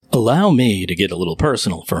Allow me to get a little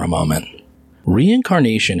personal for a moment.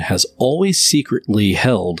 Reincarnation has always secretly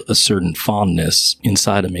held a certain fondness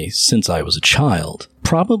inside of me since I was a child,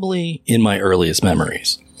 probably in my earliest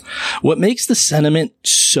memories. What makes the sentiment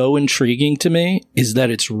so intriguing to me is that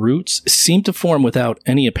its roots seem to form without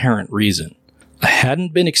any apparent reason. I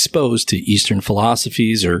hadn't been exposed to Eastern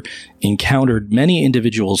philosophies or encountered many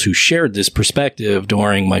individuals who shared this perspective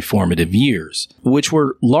during my formative years, which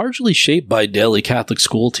were largely shaped by daily Catholic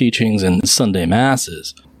school teachings and Sunday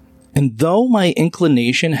masses. And though my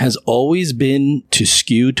inclination has always been to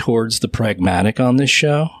skew towards the pragmatic on this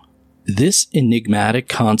show, this enigmatic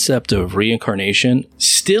concept of reincarnation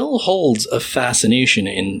still holds a fascination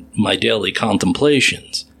in my daily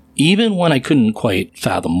contemplations, even when I couldn't quite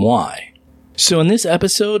fathom why. So in this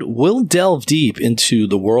episode, we'll delve deep into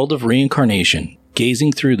the world of reincarnation,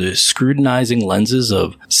 gazing through the scrutinizing lenses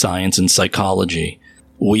of science and psychology.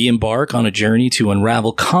 We embark on a journey to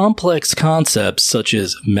unravel complex concepts such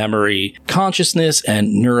as memory, consciousness, and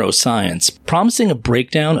neuroscience, promising a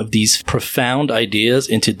breakdown of these profound ideas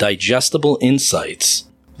into digestible insights.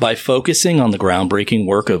 By focusing on the groundbreaking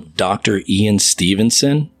work of Dr. Ian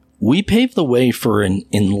Stevenson, we pave the way for an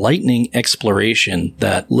enlightening exploration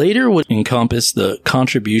that later would encompass the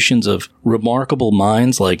contributions of remarkable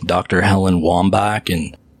minds like Dr. Helen Wambach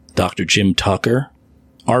and Dr. Jim Tucker.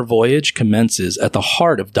 Our voyage commences at the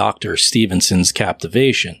heart of Dr. Stevenson's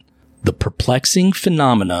captivation, the perplexing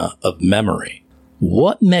phenomena of memory.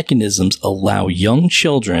 What mechanisms allow young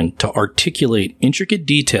children to articulate intricate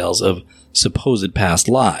details of supposed past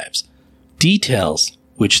lives, details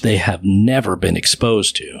which they have never been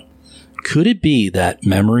exposed to? Could it be that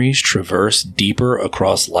memories traverse deeper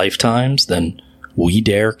across lifetimes than we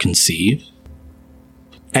dare conceive?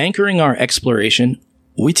 Anchoring our exploration,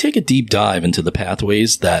 we take a deep dive into the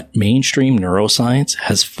pathways that mainstream neuroscience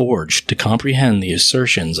has forged to comprehend the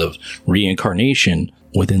assertions of reincarnation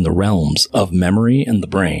within the realms of memory and the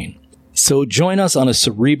brain. So join us on a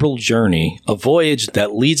cerebral journey, a voyage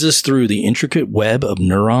that leads us through the intricate web of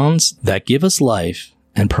neurons that give us life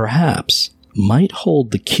and perhaps might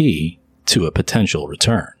hold the key to a potential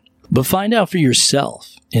return. But find out for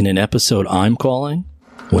yourself in an episode I'm calling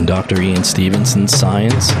When Dr. Ian Stevenson's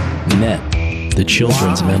Science Met the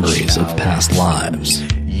Children's Memories of Past Lives.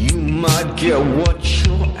 You might get what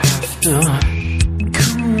you're after.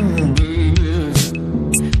 Cool, baby.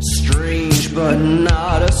 Strange but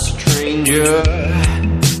not a stranger.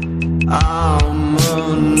 I'm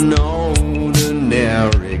an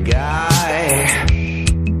ordinary guy.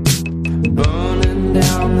 Burning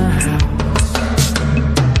down the house.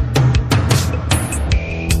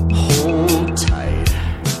 Hold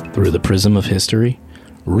tight. Through the prism of history,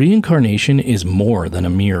 reincarnation is more than a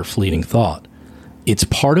mere fleeting thought. It's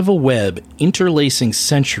part of a web interlacing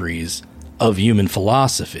centuries of human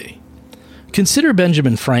philosophy. Consider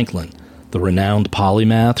Benjamin Franklin, the renowned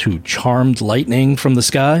polymath who charmed lightning from the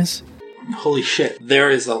skies. Holy shit,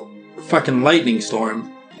 there is a fucking lightning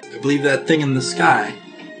storm. I believe that thing in the sky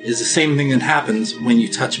is the same thing that happens when you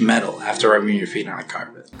touch metal after rubbing your feet on a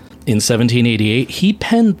carpet. In 1788, he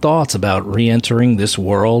penned thoughts about re-entering this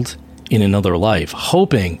world in another life,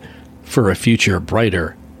 hoping for a future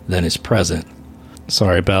brighter than his present.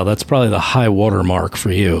 Sorry, pal, that's probably the high water mark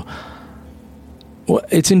for you. Well,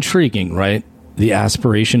 it's intriguing, right? The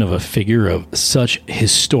aspiration of a figure of such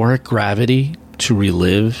historic gravity to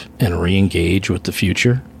relive and re-engage with the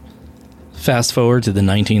future. Fast forward to the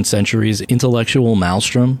 19th century's intellectual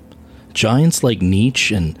maelstrom. Giants like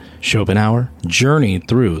Nietzsche and Schopenhauer journeyed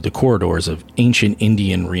through the corridors of ancient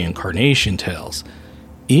Indian reincarnation tales.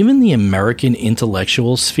 Even the American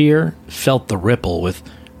intellectual sphere felt the ripple, with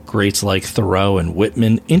greats like Thoreau and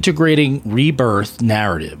Whitman integrating rebirth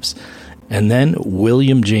narratives. And then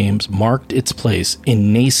William James marked its place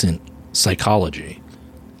in nascent psychology.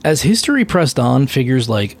 As history pressed on, figures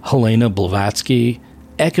like Helena Blavatsky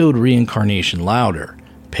echoed reincarnation louder,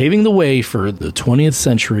 paving the way for the 20th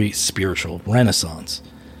century spiritual renaissance.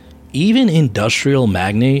 Even industrial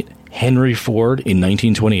magnate Henry Ford in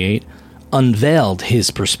 1928 unveiled his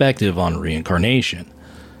perspective on reincarnation.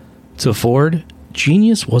 To Ford,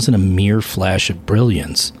 genius wasn't a mere flash of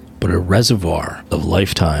brilliance, but a reservoir of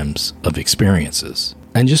lifetimes of experiences.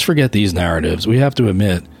 And just forget these narratives. We have to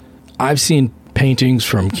admit, I've seen paintings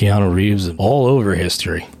from Keanu Reeves all over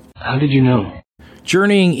history. How did you know?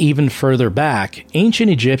 Journeying even further back, ancient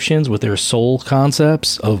Egyptians with their soul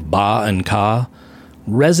concepts of Ba and Ka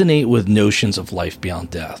resonate with notions of life beyond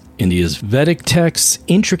death. India's Vedic texts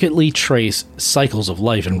intricately trace cycles of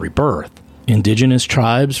life and rebirth. Indigenous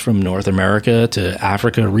tribes from North America to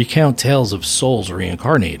Africa recount tales of souls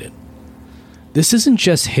reincarnated. This isn't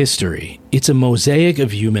just history, it's a mosaic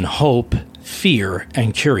of human hope, fear,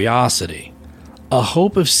 and curiosity. A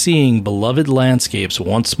hope of seeing beloved landscapes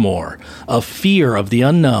once more, a fear of the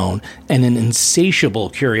unknown, and an insatiable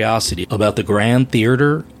curiosity about the grand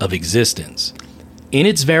theater of existence. In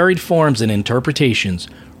its varied forms and interpretations,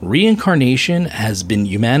 reincarnation has been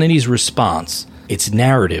humanity's response, its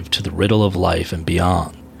narrative to the riddle of life and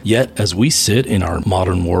beyond. Yet, as we sit in our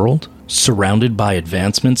modern world, surrounded by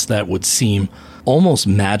advancements that would seem almost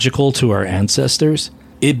magical to our ancestors,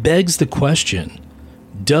 it begs the question,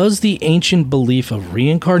 does the ancient belief of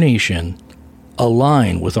reincarnation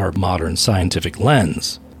align with our modern scientific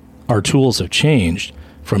lens? Our tools have changed.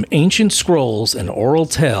 From ancient scrolls and oral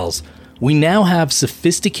tales, we now have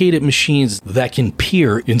sophisticated machines that can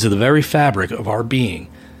peer into the very fabric of our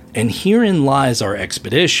being. And herein lies our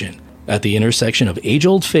expedition, at the intersection of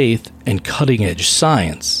age-old faith and cutting-edge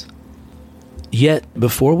science. Yet,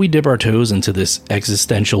 before we dip our toes into this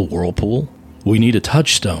existential whirlpool, we need a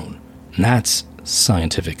touchstone, and that's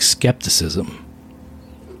scientific skepticism.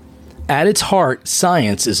 At its heart,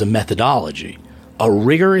 science is a methodology, a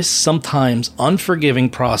rigorous, sometimes unforgiving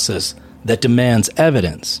process that demands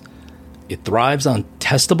evidence. It thrives on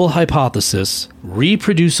testable hypotheses,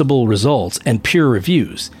 reproducible results, and peer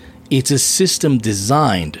reviews. It's a system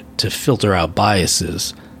designed to filter out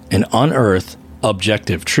biases and unearth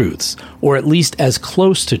objective truths, or at least as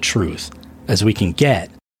close to truth as we can get.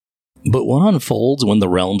 But what unfolds when the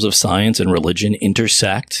realms of science and religion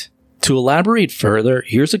intersect? To elaborate further,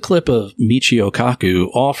 here's a clip of Michio Kaku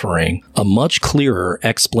offering a much clearer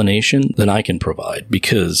explanation than I can provide,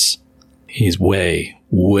 because he's way,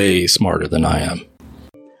 way smarter than I am.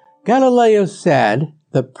 Galileo said,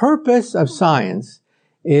 "The purpose of science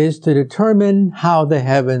is to determine how the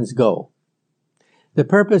heavens go. The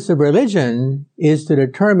purpose of religion is to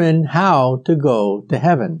determine how to go to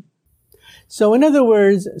heaven." So in other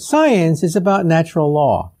words, science is about natural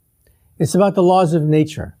law. It's about the laws of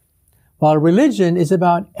nature. While religion is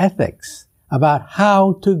about ethics, about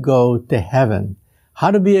how to go to heaven,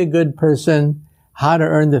 how to be a good person, how to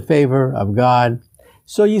earn the favor of God.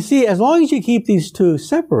 So you see, as long as you keep these two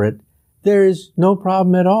separate, there's no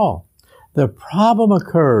problem at all. The problem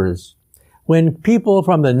occurs when people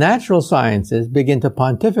from the natural sciences begin to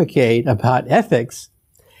pontificate about ethics,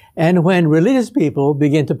 and when religious people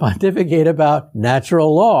begin to pontificate about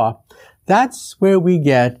natural law. That's where we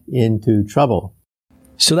get into trouble.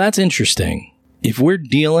 So that's interesting. If we're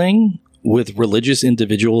dealing with religious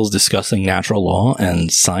individuals discussing natural law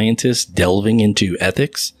and scientists delving into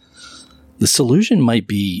ethics, the solution might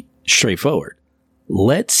be straightforward.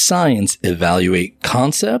 Let science evaluate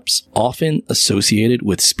concepts often associated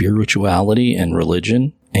with spirituality and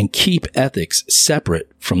religion, and keep ethics separate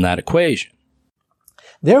from that equation.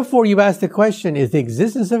 Therefore, you ask the question, is the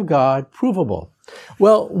existence of God provable?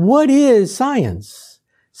 Well, what is science?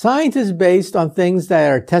 Science is based on things that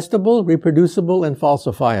are testable, reproducible, and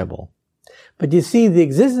falsifiable. But you see, the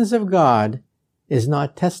existence of God is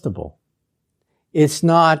not testable. It's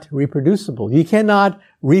not reproducible. You cannot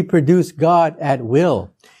reproduce God at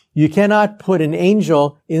will. You cannot put an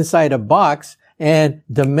angel inside a box and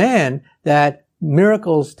demand that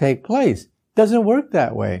miracles take place. It doesn't work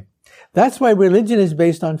that way. That's why religion is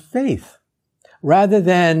based on faith, rather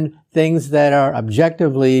than things that are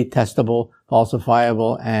objectively testable,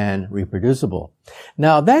 falsifiable, and reproducible.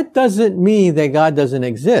 Now, that doesn't mean that God doesn't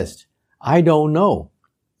exist. I don't know.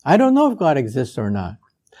 I don't know if God exists or not.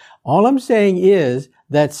 All I'm saying is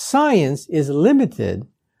that science is limited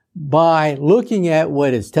by looking at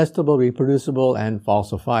what is testable, reproducible, and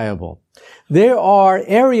falsifiable. There are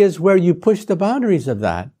areas where you push the boundaries of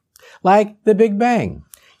that, like the Big Bang.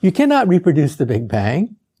 You cannot reproduce the Big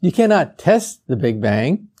Bang. You cannot test the Big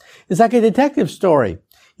Bang. It's like a detective story.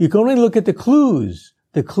 You can only look at the clues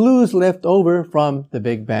left over from the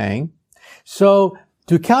Big Bang. So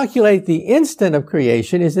to calculate the instant of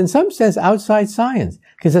creation is in some sense outside science,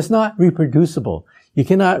 because it's not reproducible. You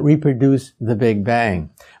cannot reproduce the Big Bang.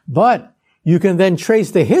 But you can then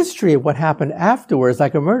trace the history of what happened afterwards,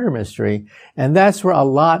 like a murder mystery, and that's where a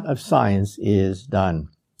lot of science is done.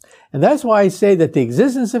 And that's why I say that the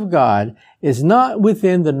existence of God is not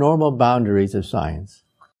within the normal boundaries of science.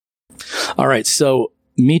 All right, so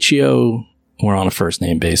Michio, we're on a first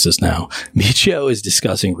name basis now. Michio is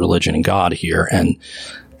discussing religion and God here, and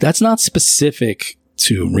that's not specific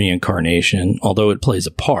to reincarnation, although it plays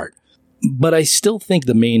a part. But I still think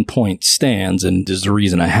the main point stands, and is the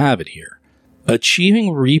reason I have it here.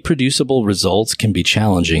 Achieving reproducible results can be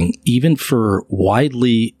challenging, even for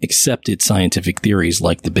widely accepted scientific theories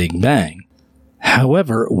like the Big Bang.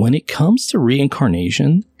 However, when it comes to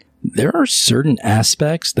reincarnation, there are certain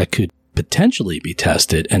aspects that could potentially be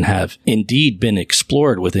tested and have indeed been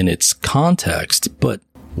explored within its context, but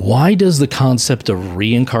why does the concept of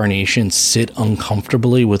reincarnation sit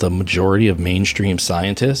uncomfortably with a majority of mainstream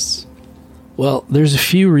scientists? Well, there's a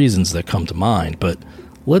few reasons that come to mind, but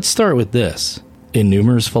let's start with this. In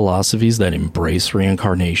numerous philosophies that embrace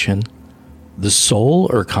reincarnation, the soul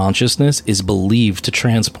or consciousness is believed to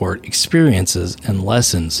transport experiences and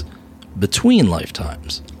lessons between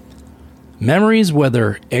lifetimes. Memories,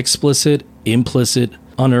 whether explicit, implicit,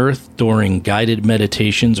 unearthed during guided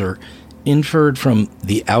meditations, or inferred from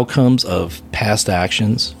the outcomes of past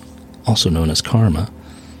actions, also known as karma,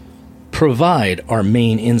 provide our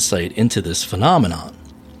main insight into this phenomenon.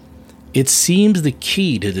 It seems the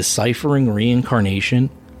key to deciphering reincarnation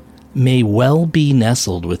may well be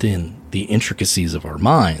nestled within the intricacies of our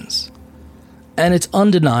minds. And it's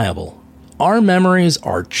undeniable. Our memories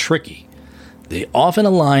are tricky. They often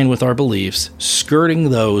align with our beliefs, skirting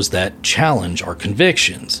those that challenge our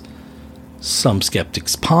convictions. Some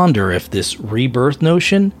skeptics ponder if this rebirth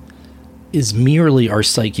notion is merely our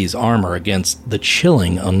psyche's armor against the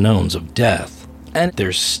chilling unknowns of death. And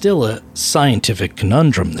there's still a scientific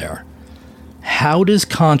conundrum there. How does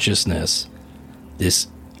consciousness, this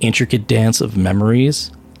intricate dance of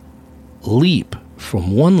memories, leap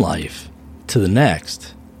from one life to the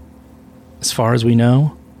next? As far as we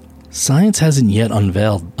know, science hasn't yet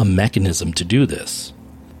unveiled a mechanism to do this.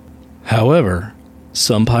 However,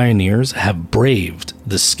 some pioneers have braved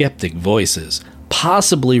the skeptic voices,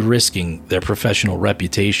 possibly risking their professional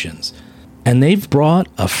reputations, and they've brought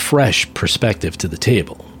a fresh perspective to the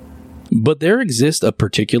table. But there exists a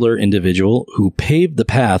particular individual who paved the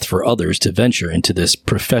path for others to venture into this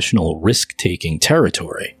professional risk-taking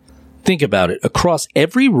territory. Think about it. Across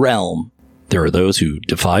every realm, there are those who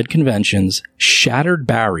defied conventions, shattered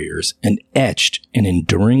barriers, and etched an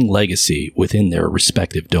enduring legacy within their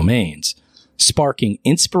respective domains, sparking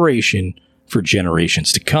inspiration for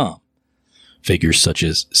generations to come. Figures such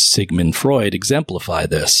as Sigmund Freud exemplify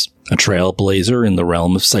this, a trailblazer in the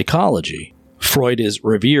realm of psychology. Freud is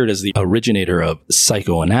revered as the originator of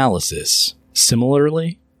psychoanalysis.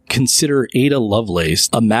 Similarly, consider Ada Lovelace,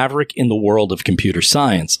 a maverick in the world of computer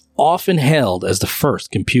science, often hailed as the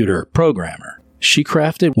first computer programmer. She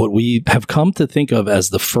crafted what we have come to think of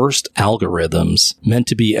as the first algorithms meant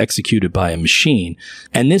to be executed by a machine,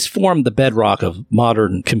 and this formed the bedrock of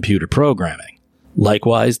modern computer programming.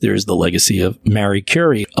 Likewise, there's the legacy of Marie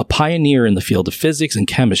Curie, a pioneer in the field of physics and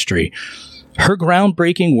chemistry. Her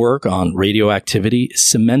groundbreaking work on radioactivity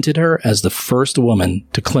cemented her as the first woman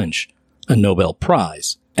to clinch a Nobel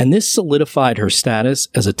Prize, and this solidified her status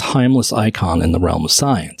as a timeless icon in the realm of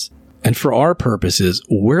science. And for our purposes,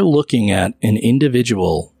 we're looking at an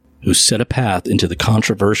individual who set a path into the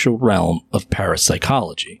controversial realm of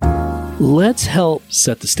parapsychology. Let's help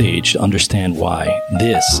set the stage to understand why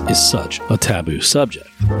this is such a taboo subject.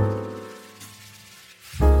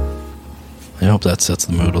 I hope that sets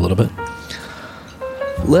the mood a little bit.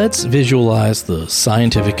 Let's visualize the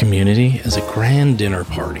scientific community as a grand dinner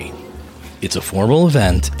party. It's a formal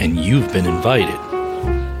event, and you've been invited.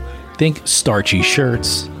 Think starchy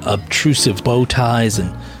shirts, obtrusive bow ties,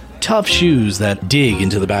 and tough shoes that dig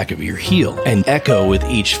into the back of your heel and echo with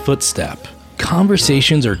each footstep.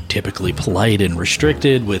 Conversations are typically polite and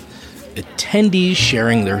restricted, with attendees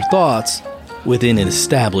sharing their thoughts within an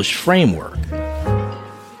established framework.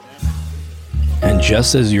 And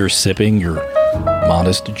just as you're sipping your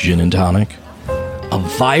modest gin and tonic, a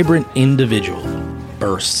vibrant individual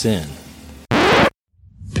bursts in.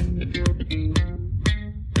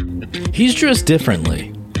 He's dressed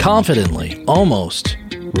differently, confidently, almost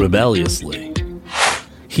rebelliously.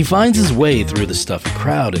 He finds his way through the stuffy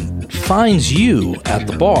crowd and finds you at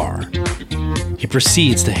the bar. He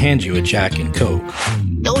proceeds to hand you a Jack and Coke.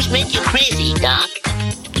 Those make you crazy, Doc.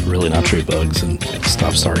 It's really not true, Bugs, and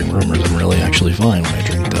stop starting rumors. I'm really actually fine when I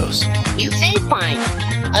drink those. You say fine.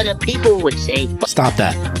 Other people would say... Stop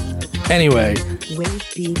that. Anyway,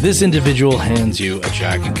 this individual hands you a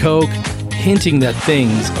Jack and Coke, hinting that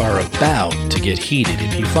things are about to get heated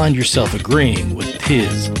if you find yourself agreeing with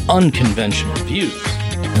his unconventional views.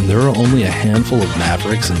 And there are only a handful of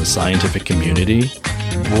mavericks in the scientific community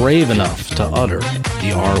brave enough to utter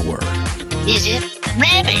the R word. Is it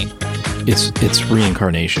rabbit? It's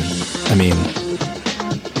reincarnation. I mean,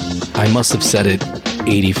 I must have said it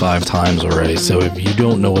 85 times already, so if you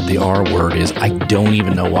don't know what the R word is, I don't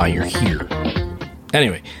even know why you're here.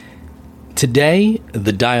 Anyway, today,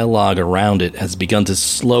 the dialogue around it has begun to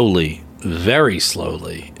slowly, very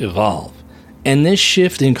slowly, evolve. And this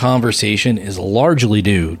shift in conversation is largely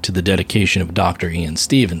due to the dedication of Dr. Ian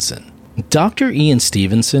Stevenson. Dr. Ian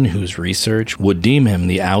Stevenson, whose research would deem him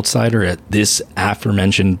the outsider at this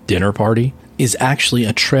aforementioned dinner party, is actually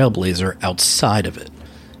a trailblazer outside of it.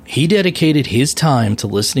 He dedicated his time to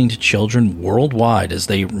listening to children worldwide as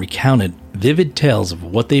they recounted vivid tales of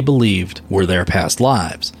what they believed were their past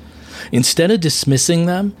lives. Instead of dismissing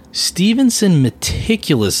them, Stevenson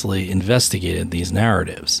meticulously investigated these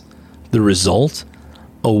narratives. The result?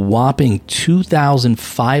 A whopping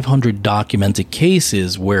 2,500 documented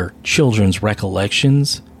cases where children's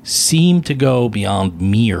recollections seemed to go beyond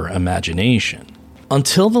mere imagination.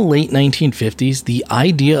 Until the late 1950s, the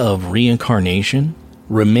idea of reincarnation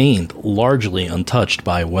remained largely untouched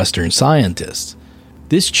by Western scientists.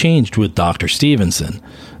 This changed with Dr. Stevenson,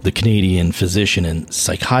 the Canadian physician and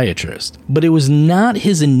psychiatrist, but it was not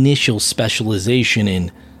his initial specialization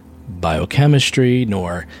in biochemistry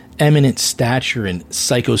nor eminent stature in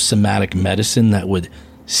psychosomatic medicine that would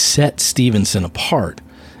set Stevenson apart.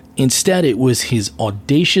 Instead, it was his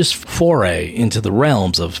audacious foray into the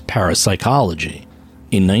realms of parapsychology.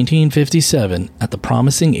 In 1957, at the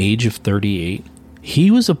promising age of 38,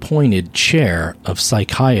 he was appointed chair of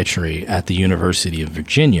psychiatry at the University of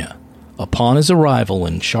Virginia. Upon his arrival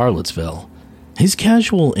in Charlottesville, his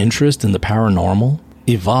casual interest in the paranormal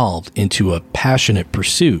evolved into a passionate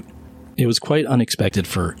pursuit. It was quite unexpected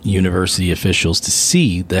for university officials to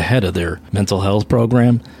see the head of their mental health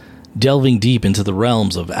program delving deep into the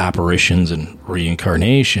realms of apparitions and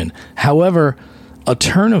reincarnation. However, a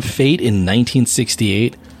turn of fate in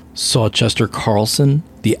 1968 saw Chester Carlson,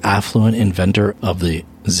 the affluent inventor of the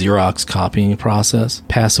Xerox copying process,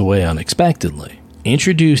 pass away unexpectedly.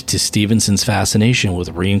 Introduced to Stevenson's fascination with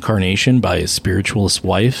reincarnation by his spiritualist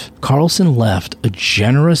wife, Carlson left a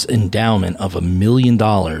generous endowment of $1 million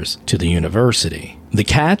to the university. The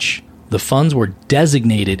catch? The funds were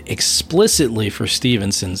designated explicitly for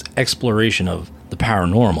Stevenson's exploration of the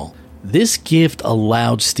paranormal. This gift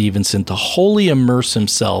allowed Stevenson to wholly immerse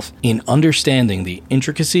himself in understanding the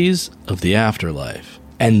intricacies of the afterlife.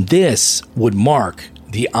 And this would mark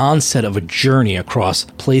the onset of a journey across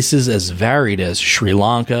places as varied as Sri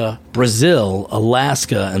Lanka, Brazil,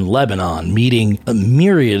 Alaska, and Lebanon, meeting a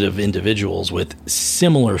myriad of individuals with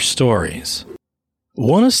similar stories.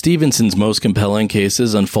 One of Stevenson's most compelling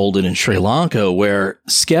cases unfolded in Sri Lanka, where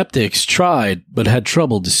skeptics tried but had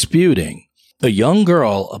trouble disputing. A young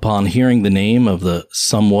girl, upon hearing the name of the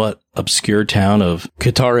somewhat obscure town of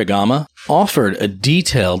Kataragama, offered a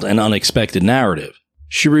detailed and unexpected narrative.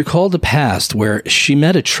 She recalled a past where she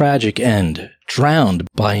met a tragic end, drowned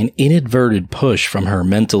by an inadvertent push from her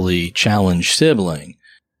mentally challenged sibling.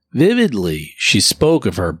 Vividly, she spoke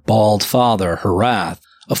of her bald father, Harath,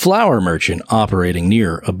 a flower merchant operating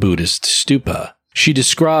near a Buddhist stupa. She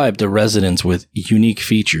described a residence with unique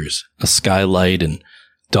features, a skylight and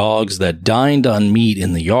dogs that dined on meat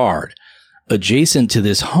in the yard. Adjacent to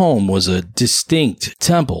this home was a distinct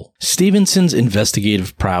temple. Stevenson's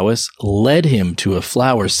investigative prowess led him to a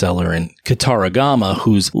flower seller in Kataragama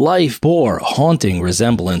whose life bore haunting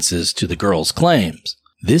resemblances to the girl's claims.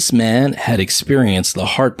 This man had experienced the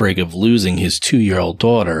heartbreak of losing his 2-year-old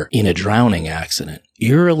daughter in a drowning accident,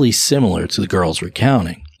 eerily similar to the girl's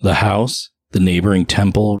recounting. The house, the neighboring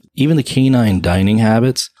temple, even the canine dining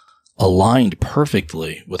habits aligned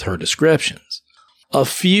perfectly with her descriptions. A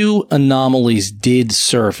few anomalies did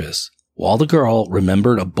surface. While the girl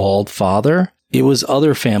remembered a bald father, it was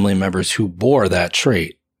other family members who bore that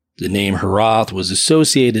trait. The name Harath was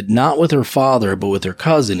associated not with her father, but with her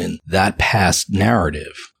cousin in that past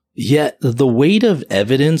narrative. Yet, the weight of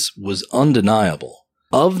evidence was undeniable.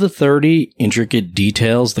 Of the 30 intricate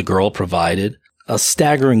details the girl provided, a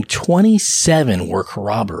staggering 27 were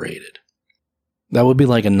corroborated. That would be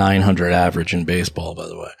like a 900 average in baseball, by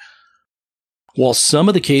the way. While some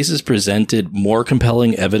of the cases presented more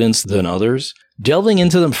compelling evidence than others, delving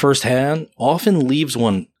into them firsthand often leaves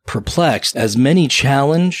one perplexed, as many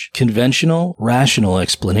challenge conventional, rational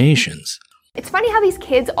explanations. It's funny how these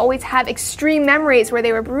kids always have extreme memories where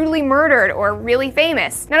they were brutally murdered or really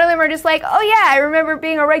famous. None of them are just like, oh yeah, I remember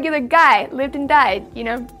being a regular guy, lived and died,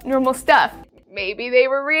 normal stuff. Maybe they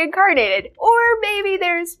were reincarnated, or maybe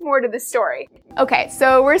there's more to the story. Okay,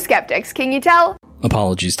 so we're skeptics, can you tell?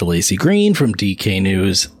 Apologies to Lacey Green from DK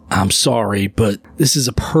News. I'm sorry, but this is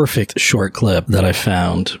a perfect short clip that I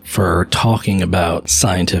found for talking about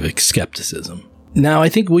scientific skepticism. Now, I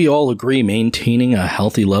think we all agree maintaining a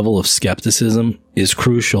healthy level of skepticism is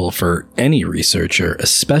crucial for any researcher,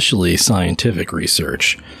 especially scientific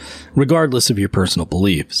research, regardless of your personal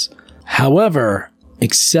beliefs. However,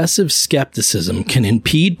 excessive skepticism can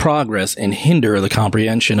impede progress and hinder the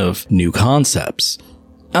comprehension of new concepts.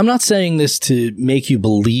 I'm not saying this to make you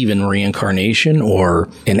believe in reincarnation or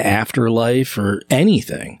an afterlife or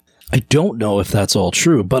anything. I don't know if that's all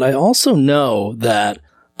true, but I also know that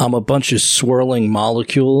I'm a bunch of swirling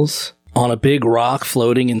molecules on a big rock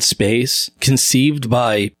floating in space, conceived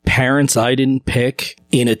by parents I didn't pick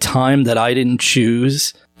in a time that I didn't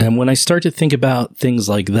choose. And when I start to think about things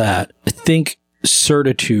like that, I think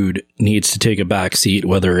certitude needs to take a back seat,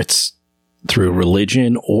 whether it's through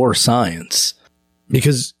religion or science.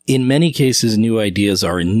 Because in many cases, new ideas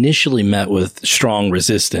are initially met with strong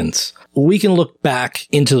resistance. We can look back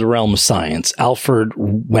into the realm of science. Alfred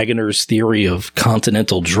Wegener's theory of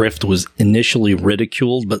continental drift was initially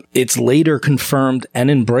ridiculed, but it's later confirmed and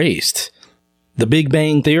embraced. The Big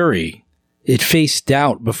Bang Theory, it faced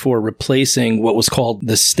doubt before replacing what was called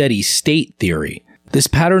the steady state theory. This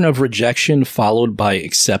pattern of rejection followed by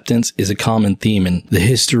acceptance is a common theme in the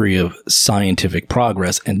history of scientific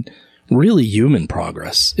progress and really human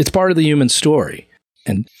progress. It's part of the human story.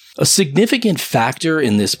 And a significant factor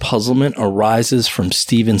in this puzzlement arises from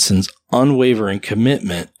Stevenson's unwavering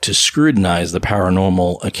commitment to scrutinize the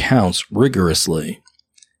paranormal accounts rigorously.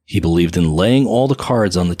 He believed in laying all the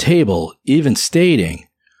cards on the table, even stating,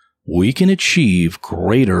 "We can achieve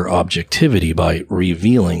greater objectivity by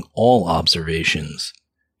revealing all observations,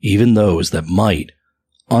 even those that might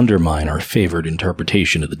undermine our favored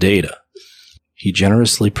interpretation of the data." He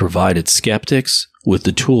generously provided skeptics with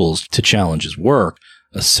the tools to challenge his work,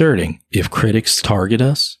 asserting, if critics target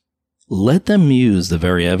us, let them use the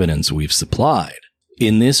very evidence we've supplied.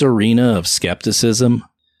 In this arena of skepticism,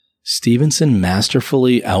 Stevenson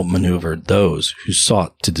masterfully outmaneuvered those who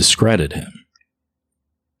sought to discredit him.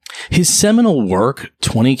 His seminal work,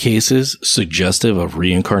 20 Cases Suggestive of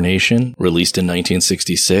Reincarnation, released in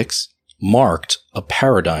 1966, marked a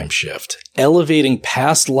paradigm shift, elevating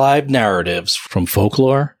past live narratives from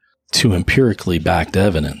folklore to empirically backed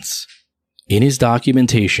evidence. In his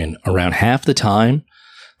documentation, around half the time,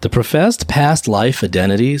 the professed past life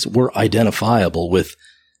identities were identifiable, with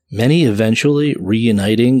many eventually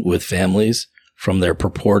reuniting with families from their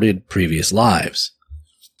purported previous lives.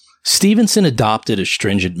 Stevenson adopted a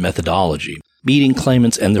stringent methodology, meeting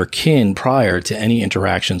claimants and their kin prior to any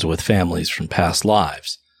interactions with families from past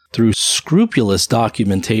lives. Through scrupulous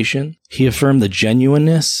documentation, he affirmed the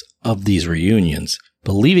genuineness of these reunions,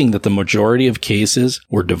 believing that the majority of cases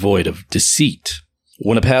were devoid of deceit.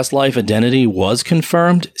 When a past life identity was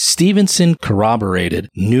confirmed, Stevenson corroborated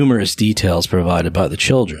numerous details provided by the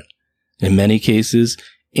children. In many cases,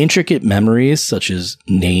 intricate memories such as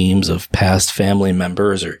names of past family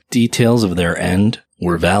members or details of their end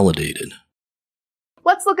were validated.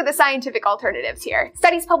 Let's look at the scientific alternatives here.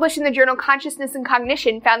 Studies published in the journal Consciousness and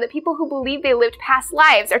Cognition found that people who believe they lived past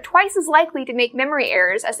lives are twice as likely to make memory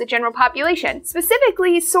errors as the general population.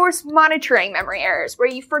 Specifically, source monitoring memory errors, where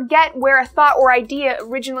you forget where a thought or idea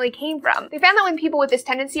originally came from. They found that when people with this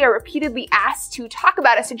tendency are repeatedly asked to talk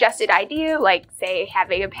about a suggested idea, like, say,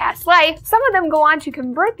 having a past life, some of them go on to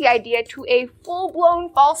convert the idea to a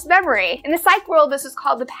full-blown false memory. In the psych world, this is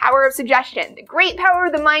called the power of suggestion, the great power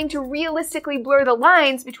of the mind to realistically blur the lines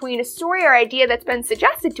between a story or idea that's been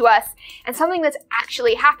suggested to us and something that's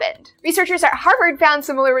actually happened. Researchers at Harvard found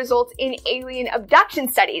similar results in alien abduction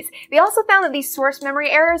studies. They also found that these source memory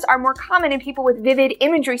errors are more common in people with vivid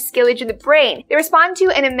imagery skillage in the brain. They respond to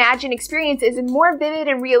and imagine experiences in more vivid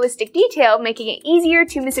and realistic detail, making it easier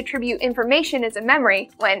to misattribute information as a memory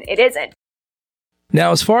when it isn't.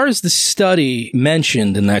 Now, as far as the study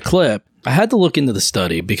mentioned in that clip, I had to look into the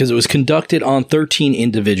study because it was conducted on 13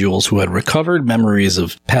 individuals who had recovered memories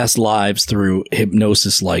of past lives through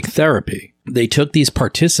hypnosis-like therapy. They took these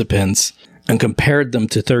participants and compared them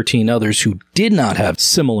to 13 others who did not have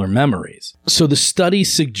similar memories. So the study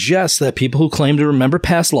suggests that people who claim to remember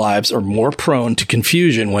past lives are more prone to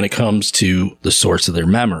confusion when it comes to the source of their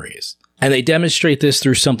memories. And they demonstrate this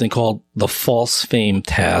through something called the false fame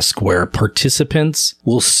task, where participants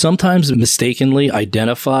will sometimes mistakenly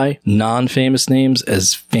identify non-famous names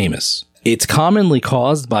as famous. It's commonly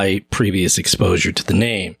caused by previous exposure to the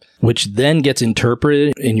name, which then gets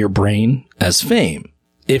interpreted in your brain as fame.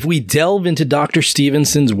 If we delve into Dr.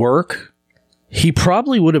 Stevenson's work, he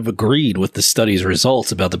probably would have agreed with the study's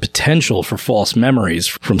results about the potential for false memories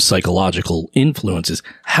from psychological influences.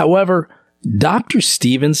 However, Dr.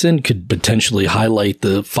 Stevenson could potentially highlight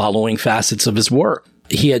the following facets of his work.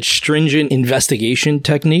 He had stringent investigation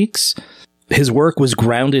techniques. His work was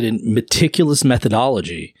grounded in meticulous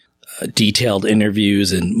methodology, detailed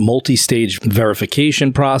interviews and multi-stage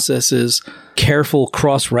verification processes, careful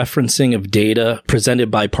cross-referencing of data presented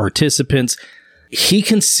by participants. He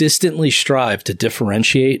consistently strived to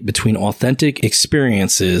differentiate between authentic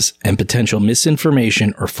experiences and potential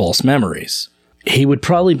misinformation or false memories. He would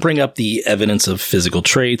probably bring up the evidence of physical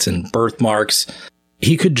traits and birthmarks.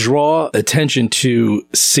 He could draw attention to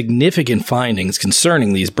significant findings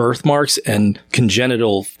concerning these birthmarks and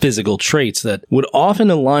congenital physical traits that would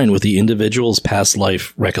often align with the individual's past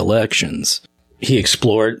life recollections. He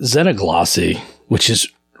explored xenoglossy, which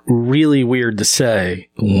is really weird to say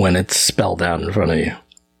when it's spelled out in front of you.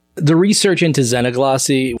 The research into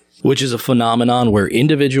xenoglossy, which is a phenomenon where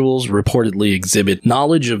individuals reportedly exhibit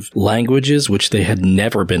knowledge of languages which they had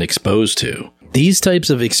never been exposed to. These types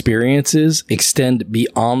of experiences extend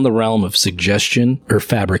beyond the realm of suggestion or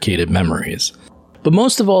fabricated memories. But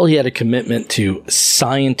most of all, he had a commitment to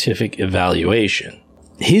scientific evaluation.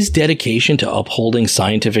 His dedication to upholding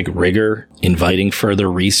scientific rigor, inviting further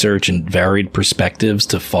research and varied perspectives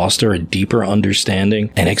to foster a deeper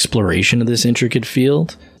understanding and exploration of this intricate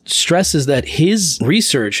field, stresses that his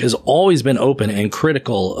research has always been open and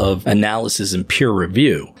critical of analysis and peer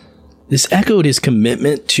review. This echoed his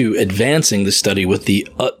commitment to advancing the study with the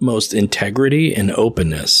utmost integrity and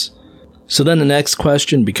openness. So then the next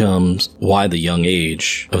question becomes, why the young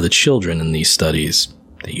age of the children in these studies?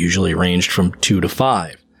 They usually ranged from 2 to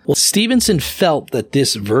 5. Well, Stevenson felt that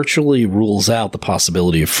this virtually rules out the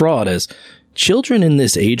possibility of fraud, as children in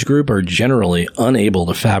this age group are generally unable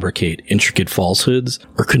to fabricate intricate falsehoods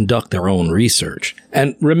or conduct their own research.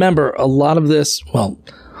 And remember, a lot of this,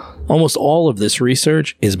 almost all of this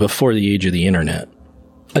research is before the age of the internet.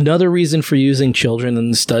 Another reason for using children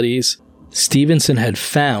in the studies, Stevenson had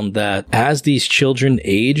found that as these children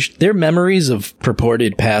aged, their memories of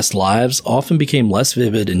purported past lives often became less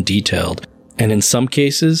vivid and detailed, and in some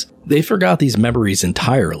cases, they forgot these memories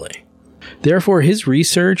entirely. Therefore, his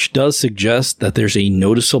research does suggest that there's a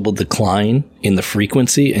noticeable decline in the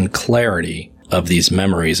frequency and clarity of these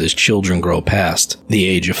memories as children grow past the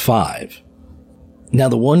age of 5. Now,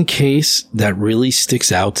 the one case that really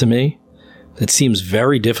sticks out to me that seems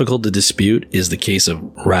very difficult to dispute is the case of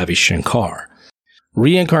Ravi Shankar.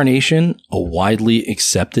 Reincarnation, a widely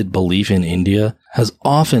accepted belief in India, has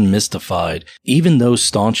often mystified even those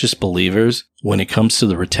staunchest believers when it comes to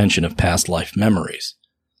the retention of past life memories.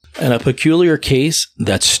 And a peculiar case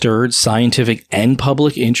that stirred scientific and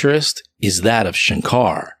public interest is that of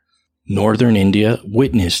Shankar. Northern India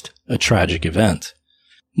witnessed a tragic event.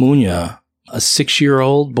 Munya, a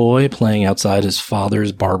 6-year-old boy playing outside his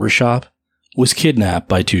father's barbershop, was kidnapped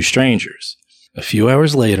by 2 strangers. A few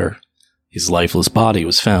hours later, his lifeless body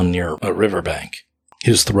was found near a riverbank,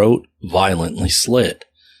 his throat violently slit.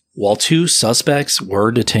 While 2 suspects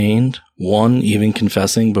were detained, one even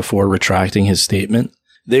confessing before retracting his statement,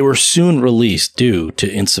 they were soon released due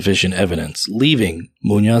to insufficient evidence, leaving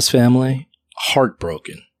Munya's family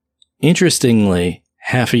heartbroken. Interestingly,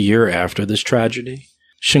 half a year after this tragedy,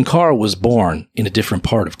 Shankar was born in a different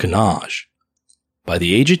part of Kannauj. By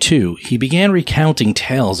the age of 2, he began recounting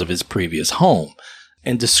tales of his previous home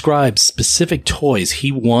and described specific toys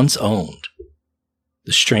he once owned.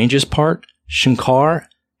 The strangest part, Shankar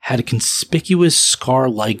had a conspicuous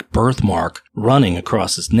scar-like birthmark running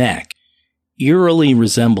across his neck, eerily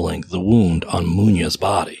resembling the wound on Munya's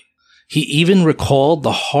body. He even recalled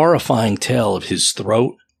the horrifying tale of his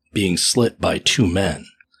throat being slit by 2 men.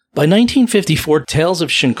 By 1954, tales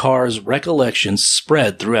of Shankar's recollections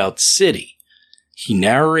spread throughout the city. He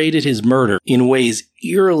narrated his murder in ways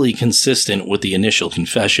eerily consistent with the initial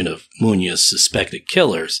confession of Munya's suspected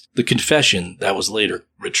killers, the confession that was later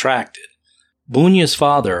retracted. Munya's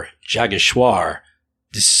father, Jageshwar,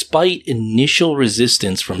 despite initial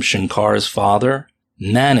resistance from Shankar's father,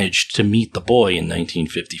 managed to meet the boy in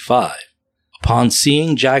 1955. Upon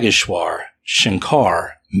seeing Jageshwar,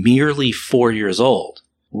 Shankar, merely 4 years old,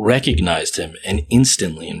 recognized him and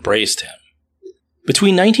instantly embraced him.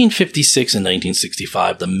 Between 1956 and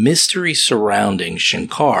 1965, the mystery surrounding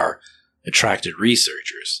Shankar attracted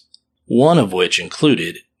researchers, one of which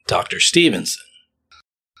included Dr. Stevenson.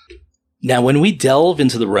 Now, when we delve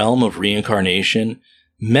into the realm of reincarnation,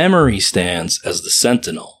 memory stands as the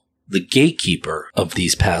sentinel, the gatekeeper of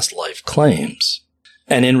these past life claims.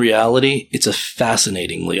 And in reality, it's a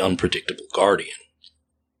fascinatingly unpredictable guardian.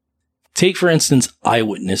 Take, for instance,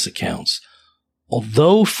 eyewitness accounts.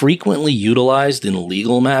 Although frequently utilized in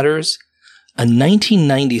legal matters, a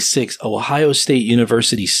 1996 Ohio State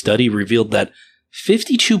University study revealed that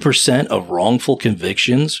 52% of wrongful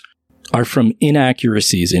convictions are from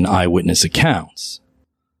inaccuracies in eyewitness accounts.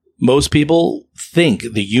 Most people think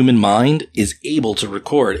the human mind is able to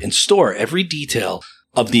record and store every detail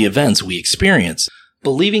of the events we experience,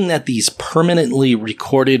 believing that these permanently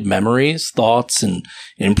recorded memories, thoughts, and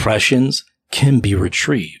impressions can be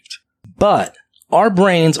retrieved. But our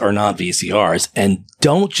brains are not VCRs and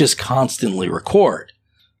don't just constantly record.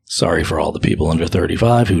 Sorry for all the people under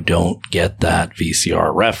 35 who don't get that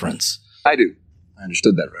VCR reference. I do. I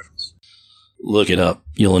understood that reference. Look it up.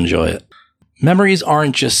 You'll enjoy it. Memories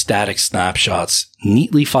aren't just static snapshots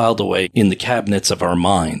neatly filed away in the cabinets of our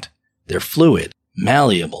mind. They're fluid,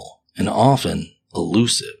 malleable, and often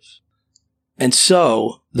elusive. And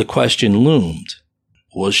so, the question loomed,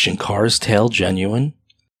 was Shankar's tale genuine?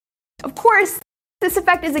 Of course, this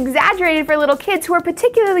effect is exaggerated for little kids who are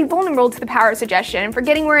particularly vulnerable to the power of suggestion and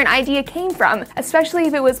forgetting where an idea came from, especially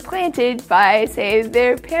if it was planted by, say,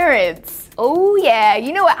 their parents. Oh yeah,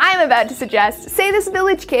 you know what I'm about to suggest. Say this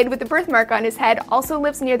village kid with a birthmark on his head also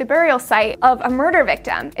lives near the burial site of a murder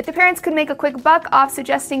victim. If the parents could make a quick buck off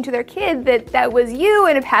suggesting to their kid that that was you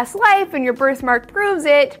in a past life and your birthmark proves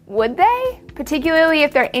it, would they? Particularly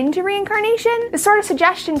if they're into reincarnation? The sort of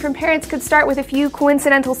suggestion from parents could start with a few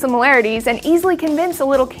coincidental similarities and easily convince a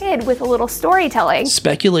little kid with a little storytelling.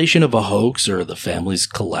 Speculation of a hoax or the families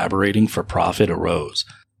collaborating for profit arose,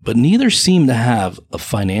 but neither seemed to have a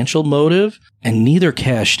financial motive and neither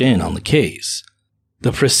cashed in on the case.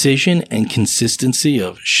 The precision and consistency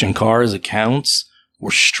of Shankar's accounts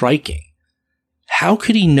were striking. How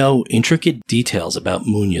could he know intricate details about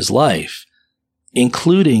Munya's life,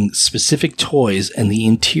 including specific toys and the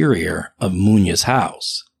interior of Munya's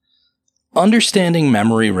house? Understanding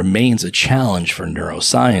memory remains a challenge for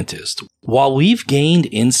neuroscientists. While we've gained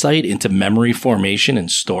insight into memory formation and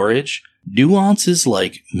storage, nuances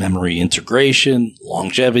like memory integration,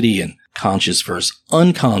 longevity, and conscious versus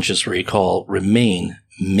unconscious recall remain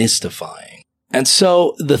mystifying. And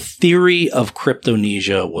so the theory of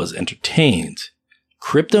cryptomnesia was entertained.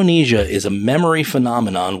 Cryptomnesia is a memory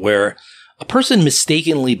phenomenon where a person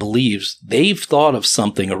mistakenly believes they've thought of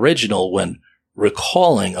something original when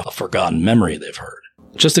recalling a forgotten memory they've heard.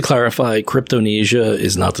 Just to clarify, cryptomnesia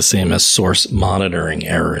is not the same as source monitoring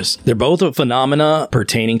errors. They're both a phenomena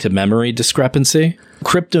pertaining to memory discrepancy.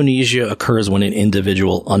 Cryptomnesia occurs when an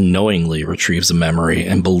individual unknowingly retrieves a memory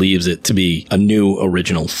and believes it to be a new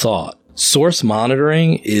original thought. Source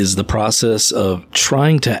monitoring is the process of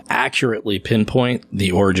trying to accurately pinpoint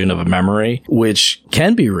the origin of a memory, which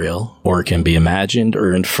can be real or can be imagined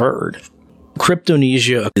or inferred.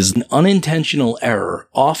 Cryptomnesia is an unintentional error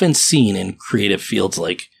often seen in creative fields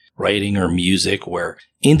like writing or music, where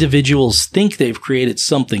individuals think they've created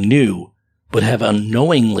something new, but have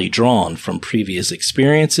unknowingly drawn from previous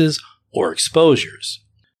experiences or exposures.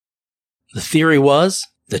 The theory was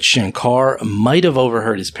that Shankar might have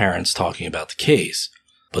overheard his parents talking about the case,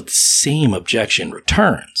 but the same objection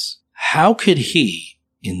returns. How could he,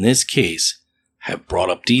 in this case, have brought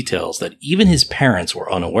up details that even his parents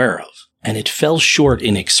were unaware of? And it fell short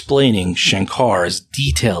in explaining Shankar's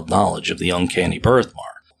detailed knowledge of the uncanny birthmark.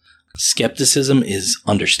 Skepticism is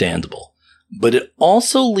understandable, but it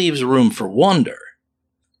also leaves room for wonder.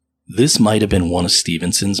 This might have been one of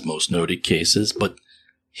Stevenson's most noted cases, but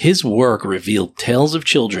his work revealed tales of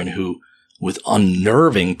children who, with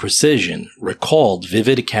unnerving precision, recalled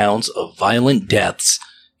vivid accounts of violent deaths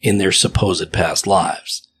in their supposed past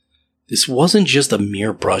lives. This wasn't just a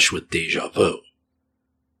mere brush with déjà vu.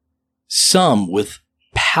 Some, with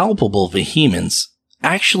palpable vehemence,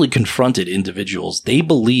 actually confronted individuals they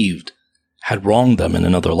believed had wronged them in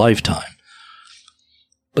another lifetime.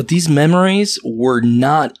 But these memories were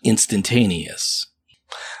not instantaneous.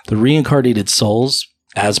 The reincarnated souls,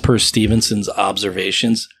 as per Stevenson's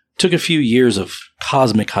observations, took a few years of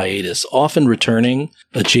cosmic hiatus, often returning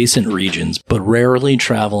adjacent regions, but rarely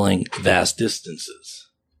traveling vast distances.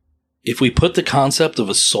 If we put the concept of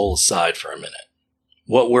a soul aside for a minute,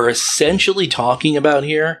 what we're essentially talking about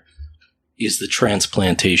here is the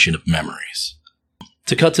transplantation of memories.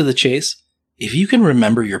 To cut to the chase, if you can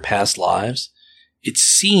remember your past lives, it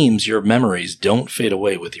seems your memories don't fade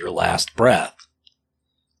away with your last breath.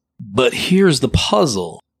 But here's the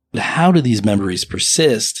puzzle. How do these memories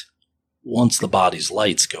persist once the body's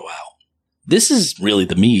lights go out? This is really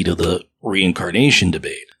the meat of the reincarnation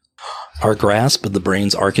debate. Our grasp of the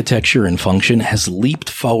brain's architecture and function has leaped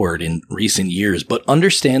forward in recent years, but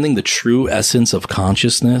understanding the true essence of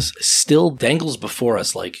consciousness still dangles before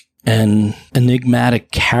us like an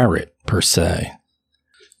enigmatic carrot, per se.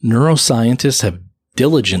 Neuroscientists have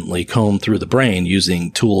diligently combed through the brain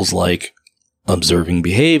using tools like observing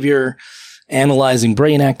behavior, analyzing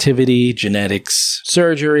brain activity, genetics,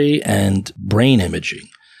 surgery, and brain imaging.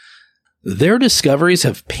 Their discoveries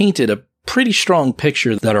have painted a pretty strong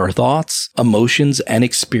picture that our thoughts, emotions, and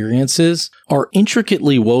experiences are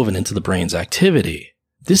intricately woven into the brain's activity.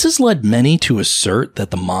 This has led many to assert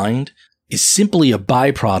that the mind is simply a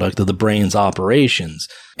byproduct of the brain's operations,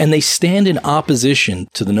 and they stand in opposition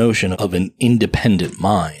to the notion of an independent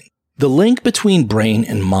mind. The link between brain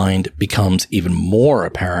and mind becomes even more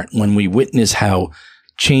apparent when we witness how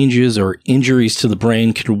changes or injuries to the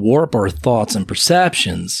brain can warp our thoughts and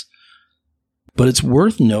perceptions. But it's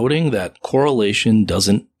worth noting that correlation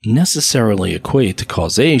doesn't necessarily equate to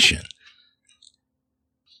causation.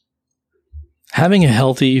 Having a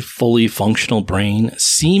healthy, fully functional brain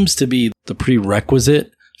seems to be the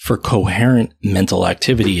prerequisite for coherent mental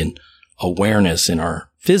activity and awareness in our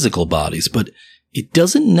physical bodies, but it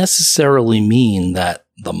doesn't necessarily mean that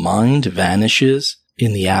the mind vanishes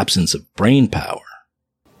in the absence of brain power.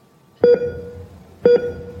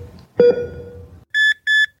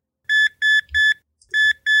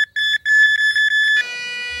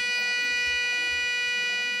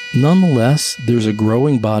 Nonetheless, there's a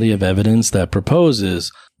growing body of evidence that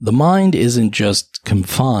proposes the mind isn't just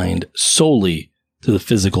confined solely to the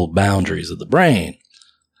physical boundaries of the brain.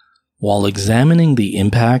 While examining the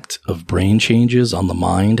impact of brain changes on the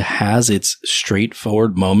mind has its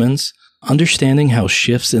straightforward moments, understanding how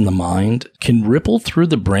shifts in the mind can ripple through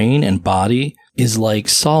the brain and body is like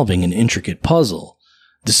solving an intricate puzzle.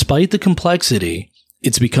 Despite the complexity,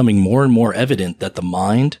 it's becoming more and more evident that the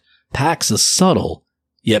mind packs a subtle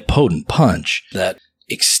yet potent punch that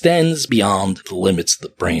extends beyond the limits of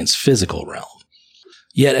the brain's physical realm.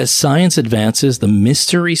 Yet as science advances, the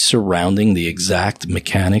mystery surrounding the exact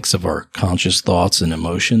mechanics of our conscious thoughts and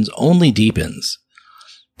emotions only deepens.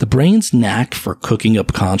 The brain's knack for cooking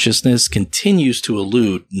up consciousness continues to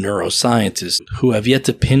elude neuroscientists who have yet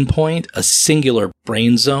to pinpoint a singular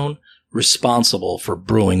brain zone responsible for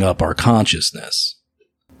brewing up our consciousness.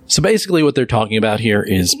 So basically what they're talking about here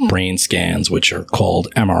is brain scans, which are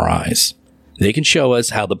called MRIs. They can show us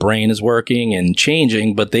how the brain is working and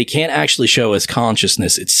changing, but they can't actually show us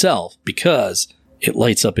consciousness itself because it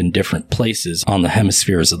lights up in different places on the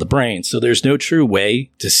hemispheres of the brain. So there's no true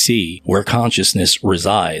way to see where consciousness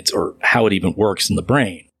resides or how it even works in the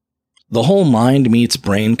brain. The whole mind meets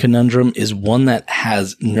brain conundrum is one that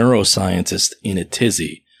has neuroscientists in a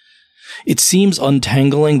tizzy. It seems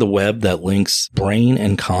untangling the web that links brain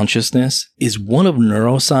and consciousness is one of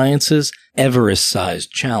neuroscience's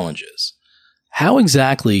Everest-sized challenges. How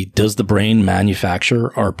exactly does the brain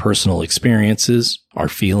manufacture our personal experiences, our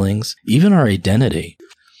feelings, even our identity?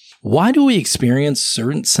 Why do we experience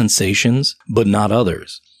certain sensations but not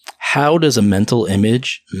others? How does a mental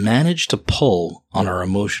image manage to pull on our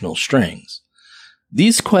emotional strings?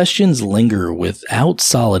 These questions linger without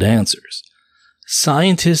solid answers.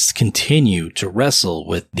 Scientists continue to wrestle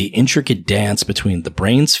with the intricate dance between the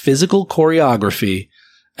brain's physical choreography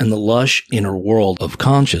and the lush inner world of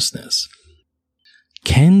consciousness.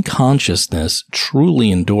 Can consciousness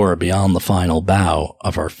truly endure beyond the final bow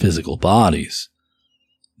of our physical bodies?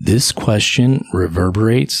 This question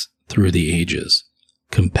reverberates through the ages,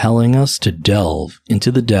 compelling us to delve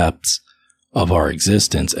into the depths of our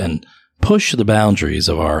existence and push the boundaries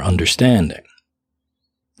of our understanding.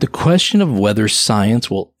 The question of whether science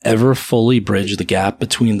will ever fully bridge the gap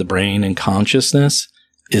between the brain and consciousness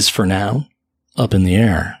is, for now, up in the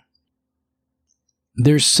air.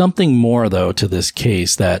 There's something more, though, to this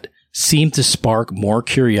case that seemed to spark more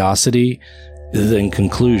curiosity than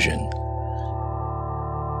conclusion.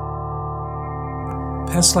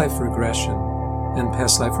 Past life regression and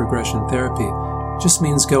past life regression therapy just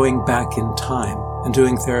means going back in time and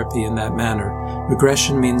doing therapy in that manner.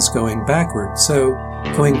 Regression means going backward, so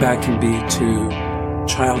going back can be to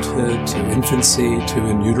childhood, to infancy, to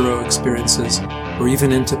in utero experiences, or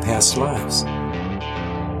even into past lives.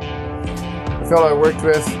 The fellow I worked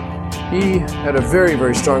with, he had a very,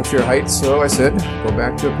 very strong fear of heights, so I said, go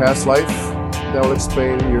back to a past life, that will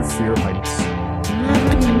explain your fear of heights.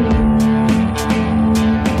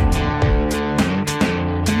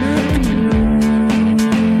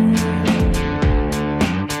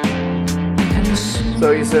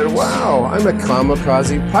 So he said, wow, I'm a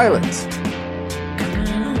kamikaze pilot.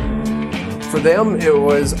 For them, it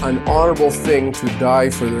was an honorable thing to die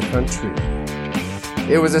for their country.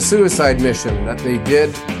 It was a suicide mission that they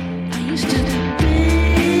did.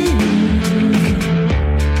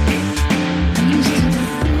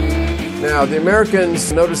 Now, the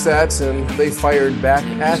Americans noticed that and they fired back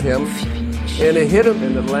at him, and it hit him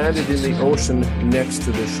and it landed in the ocean next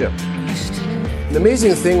to the ship. The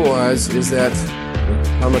amazing thing is that the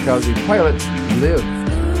kamikaze pilot lived.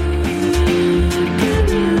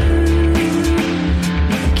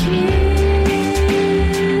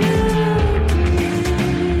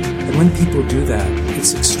 And when people do that,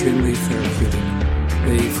 it's extremely therapeutic.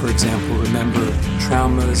 They, for example, remember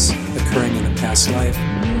traumas occurring in a past life.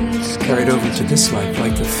 carried over to this life,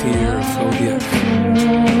 like a fear or phobia.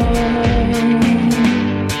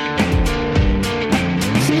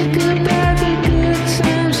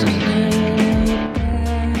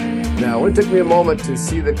 Now, it took me a moment to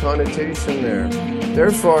see the connotation there.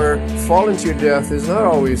 Therefore, falling to your death is not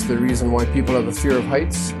always the reason why people have a fear of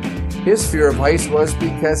heights. His fear of heights was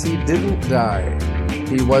because he didn't die.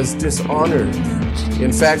 He was dishonored.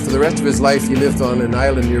 In fact, for the rest of his life, he lived on an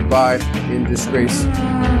island nearby in disgrace.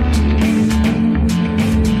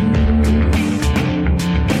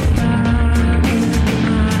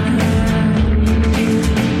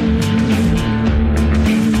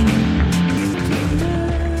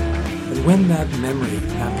 When that memory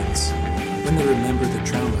happens, when they remember the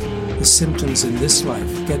trauma, the symptoms in this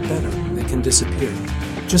life get better. They can disappear.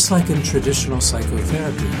 Just like in traditional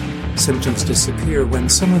psychotherapy, symptoms disappear when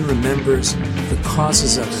someone remembers the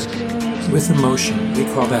causes of it with emotion. We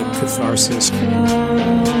call that catharsis.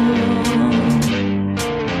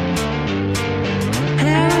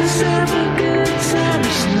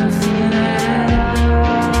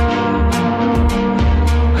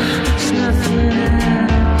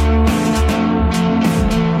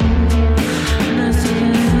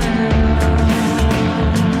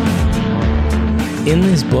 In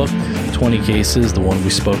this book, 20 Cases, the one we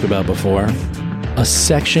spoke about before, a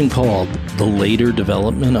section called The Later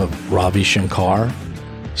Development of Ravi Shankar,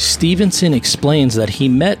 Stevenson explains that he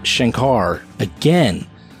met Shankar again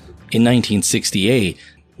in 1968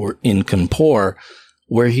 in Kanpur,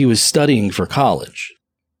 where he was studying for college.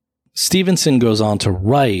 Stevenson goes on to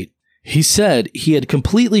write, he said he had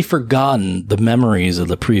completely forgotten the memories of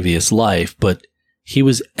the previous life, but he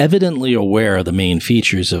was evidently aware of the main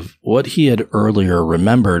features of what he had earlier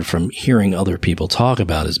remembered from hearing other people talk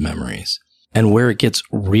about his memories. And where it gets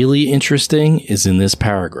really interesting is in this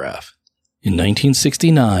paragraph. In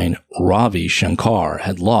 1969, Ravi Shankar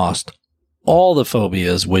had lost all the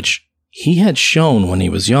phobias which he had shown when he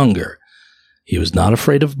was younger. He was not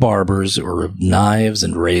afraid of barbers or of knives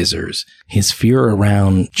and razors. His fear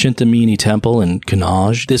around Chintamani Temple in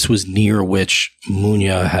Kannauj, this was near which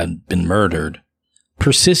Munya had been murdered,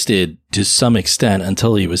 persisted to some extent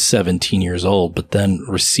until he was 17 years old, but then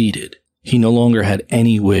receded. He no longer had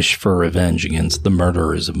any wish for revenge against the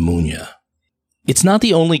murderers of Munya. It's not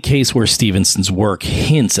the only case where Stevenson's work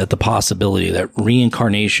hints at the possibility that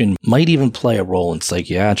reincarnation might even play a role in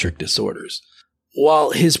psychiatric disorders. While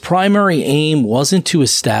his primary aim wasn't to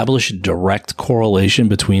establish a direct correlation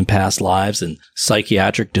between past lives and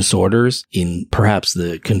psychiatric disorders in perhaps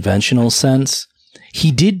the conventional sense,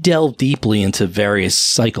 he did delve deeply into various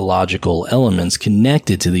psychological elements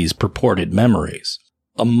connected to these purported memories.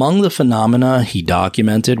 Among the phenomena he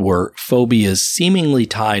documented were phobias seemingly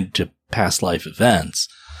tied to past life events.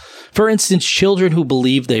 For instance, children who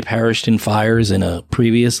believed they perished in fires in a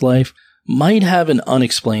previous life might have an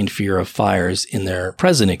unexplained fear of fires in their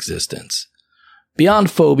present existence.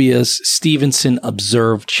 Beyond phobias, Stevenson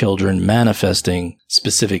observed children manifesting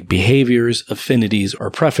specific behaviors, affinities,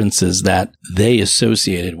 or preferences that they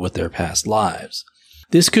associated with their past lives.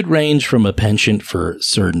 This could range from a penchant for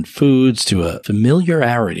certain foods to a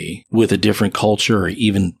familiarity with a different culture or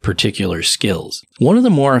even particular skills. One of the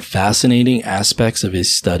more fascinating aspects of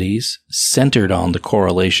his studies centered on the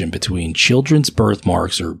correlation between children's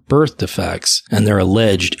birthmarks or birth defects and their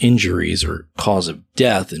alleged injuries or cause of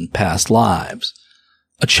death in past lives.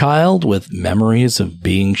 A child with memories of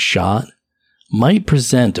being shot might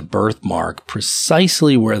present a birthmark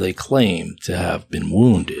precisely where they claim to have been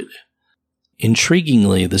wounded.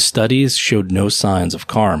 Intriguingly, the studies showed no signs of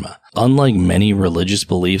karma. Unlike many religious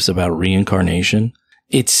beliefs about reincarnation,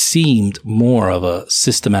 it seemed more of a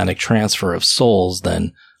systematic transfer of souls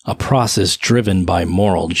than a process driven by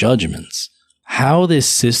moral judgments. How this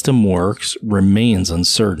system works remains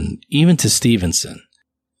uncertain, even to Stevenson.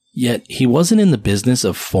 Yet he wasn't in the business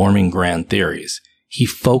of forming grand theories. He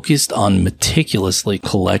focused on meticulously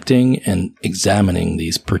collecting and examining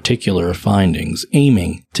these particular findings,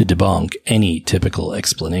 aiming to debunk any typical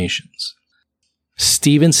explanations.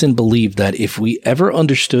 Stevenson believed that if we ever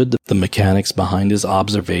understood the mechanics behind his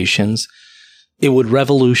observations, it would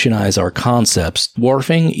revolutionize our concepts,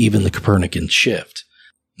 dwarfing even the Copernican shift.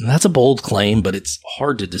 And that's a bold claim, but it's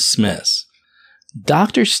hard to dismiss.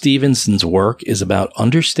 Dr. Stevenson's work is about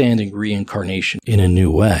understanding reincarnation in a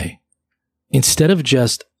new way. Instead of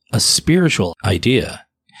just a spiritual idea,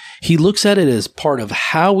 he looks at it as part of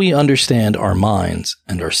how we understand our minds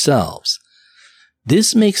and ourselves.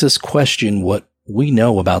 This makes us question what we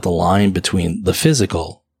know about the line between the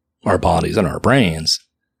physical, our bodies and our brains,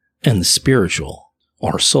 and the spiritual,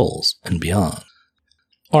 our souls and beyond.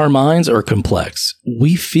 Our minds are complex.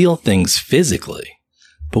 We feel things physically.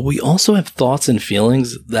 but we also have thoughts and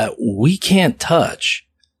feelings that we can't touch.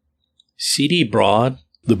 C.D. Broad,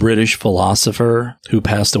 the British philosopher who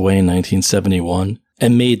passed away in 1971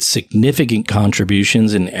 and made significant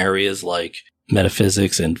contributions in areas like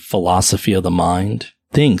metaphysics and philosophy of the mind,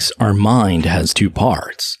 thinks our mind has two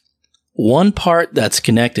parts. One part that's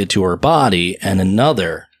connected to our body and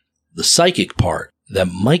another, the psychic part, that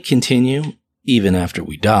might continue even after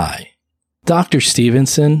we die. Dr.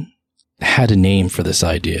 Stevenson had a name for this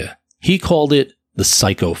idea. He called it the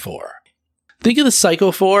psychophore. Think of the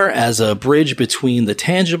psychophore as a bridge between the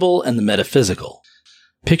tangible and the metaphysical.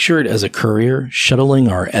 Picture it as a courier shuttling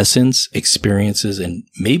our essence, experiences, and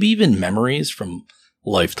maybe even memories from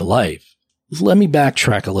life to life. Let me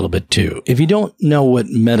backtrack a little bit too. If you don't know what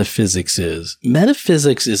metaphysics is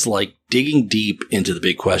like digging deep into the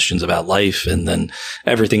big questions about life and then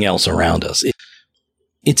everything else around us.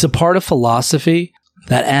 It's a part of philosophy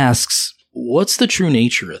that asks, what's the true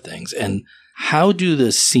nature of things and how do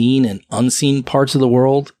the seen and unseen parts of the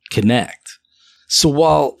world connect? So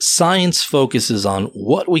while science focuses on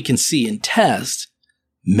what we can see and test,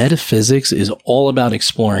 metaphysics is all about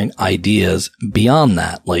exploring ideas beyond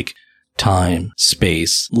that, like time,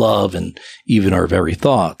 space, love, and even our very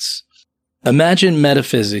thoughts. Imagine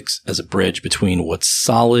metaphysics as a bridge between what's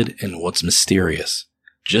solid and what's mysterious.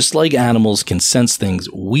 Just like animals can sense things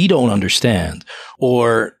we don't understand,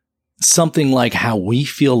 or something like how we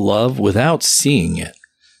feel love without seeing it.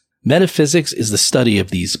 Metaphysics is the study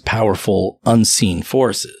of these powerful, unseen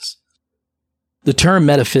forces. The term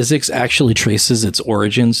metaphysics actually traces its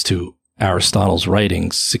origins to Aristotle's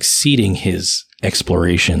writings, succeeding his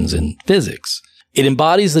explorations in physics. It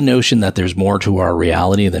embodies the notion that there's more to our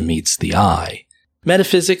reality than meets the eye.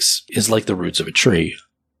 Metaphysics is like the roots of a tree,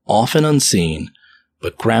 often unseen,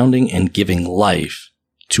 but grounding and giving life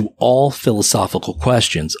to all philosophical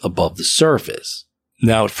questions above the surface.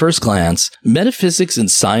 Now, at first glance, metaphysics and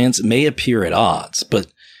science may appear at odds, but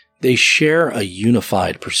they share a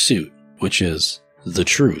unified pursuit, which is the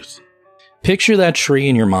truth. Picture that tree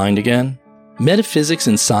in your mind again. Metaphysics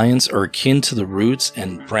and science are akin to the roots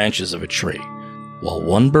and branches of a tree. While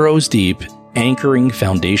one burrows deep, anchoring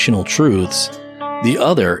foundational truths, the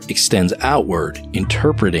other extends outward,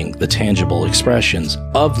 interpreting the tangible expressions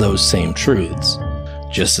of those same truths.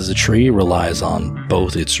 Just as a tree relies on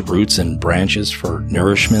both its roots and branches for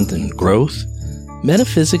nourishment and growth,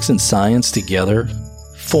 metaphysics and science together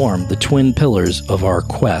form the twin pillars of our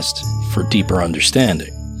quest for deeper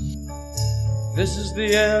understanding. This is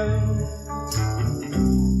the end.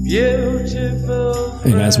 Beautiful.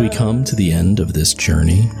 And as we come to the end of this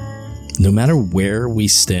journey, no matter where we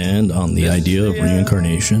stand on the idea of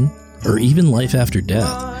reincarnation, or even life after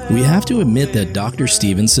death, we have to admit that Dr.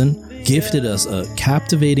 Stevenson gifted us a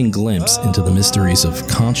captivating glimpse into the mysteries of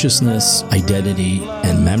consciousness, identity,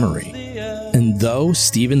 and memory. And though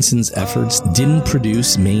Stevenson's efforts didn't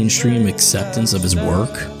produce mainstream acceptance of his work,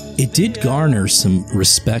 it did garner some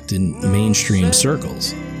respect in mainstream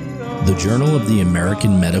circles. The Journal of the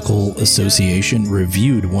American Medical Association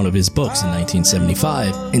reviewed one of his books in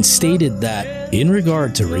 1975 and stated that, in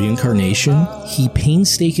regard to reincarnation, he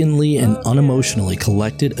painstakingly and unemotionally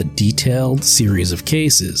collected a detailed series of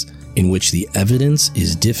cases in which the evidence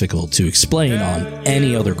is difficult to explain on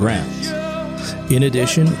any other grounds. In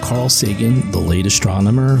addition, Carl Sagan, the late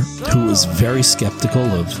astronomer, who was very skeptical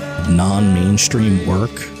of non-mainstream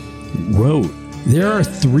work, wrote, "There are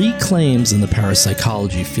 3 claims in the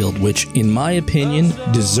parapsychology field which, in my opinion,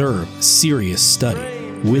 deserve serious study,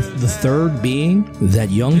 with the third being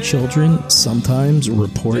that young children sometimes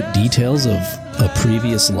report details of a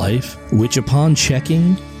previous life, which upon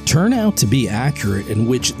checking turn out to be accurate and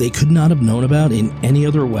which they could not have known about in any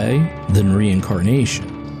other way than reincarnation."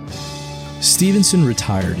 Stevenson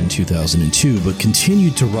retired in 2002 but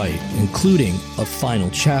continued to write, including a final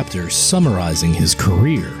chapter summarizing his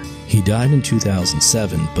career. He died in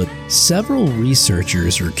 2007, but several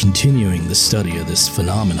researchers are continuing the study of this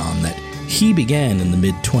phenomenon that he began in the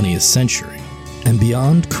mid-20th century. And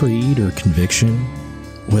beyond creed or conviction,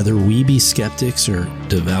 whether we be skeptics or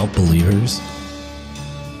devout believers,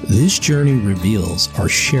 this journey reveals our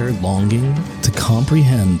shared longing to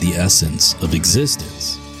comprehend the essence of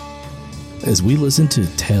existence. As we listen to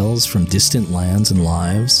tales from distant lands and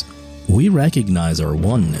lives, we recognize our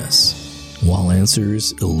oneness. While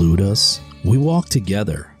answers elude us, we walk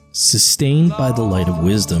together, sustained by the light of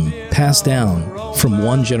wisdom passed down from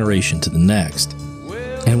one generation to the next.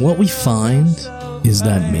 And what we find is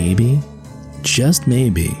that maybe, just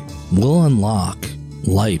maybe, we'll unlock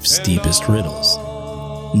life's deepest riddles,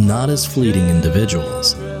 not as fleeting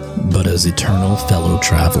individuals, but as eternal fellow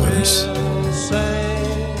travelers.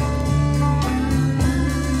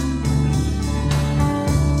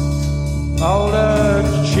 all the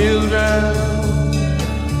children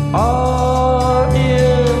are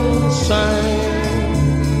insane,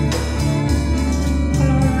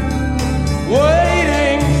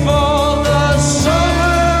 waiting for the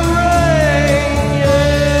summer rain.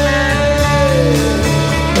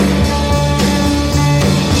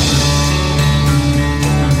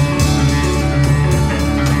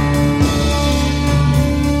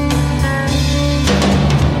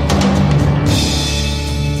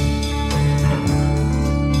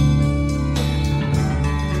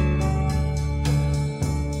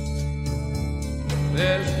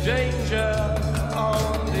 There's danger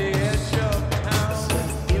on the edge of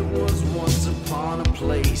town. It was once upon a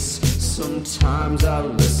place. Sometimes I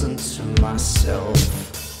listen to myself.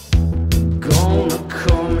 Gonna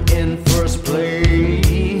come in first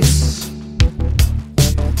place.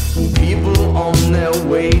 People on their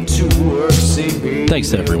way to work say, Thanks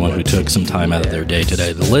to everyone who took some time out of their day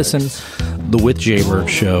today to listen. The With Jayberg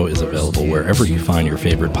Show is available wherever you find your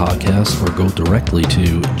favorite podcasts, or go directly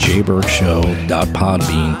to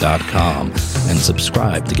jaybergshow.podbean.com and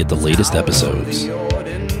subscribe to get the latest episodes.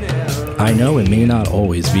 I know it may not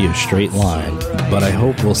always be a straight line, but I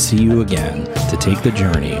hope we'll see you again to take the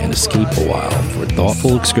journey and escape a while for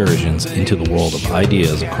thoughtful excursions into the world of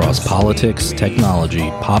ideas across politics, technology,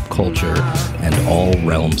 pop culture, and all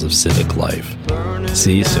realms of civic life.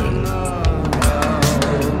 See you soon.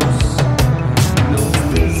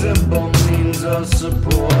 of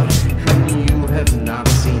support, and you have not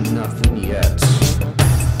seen nothing yet.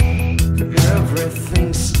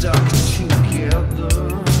 Everything's stuck together.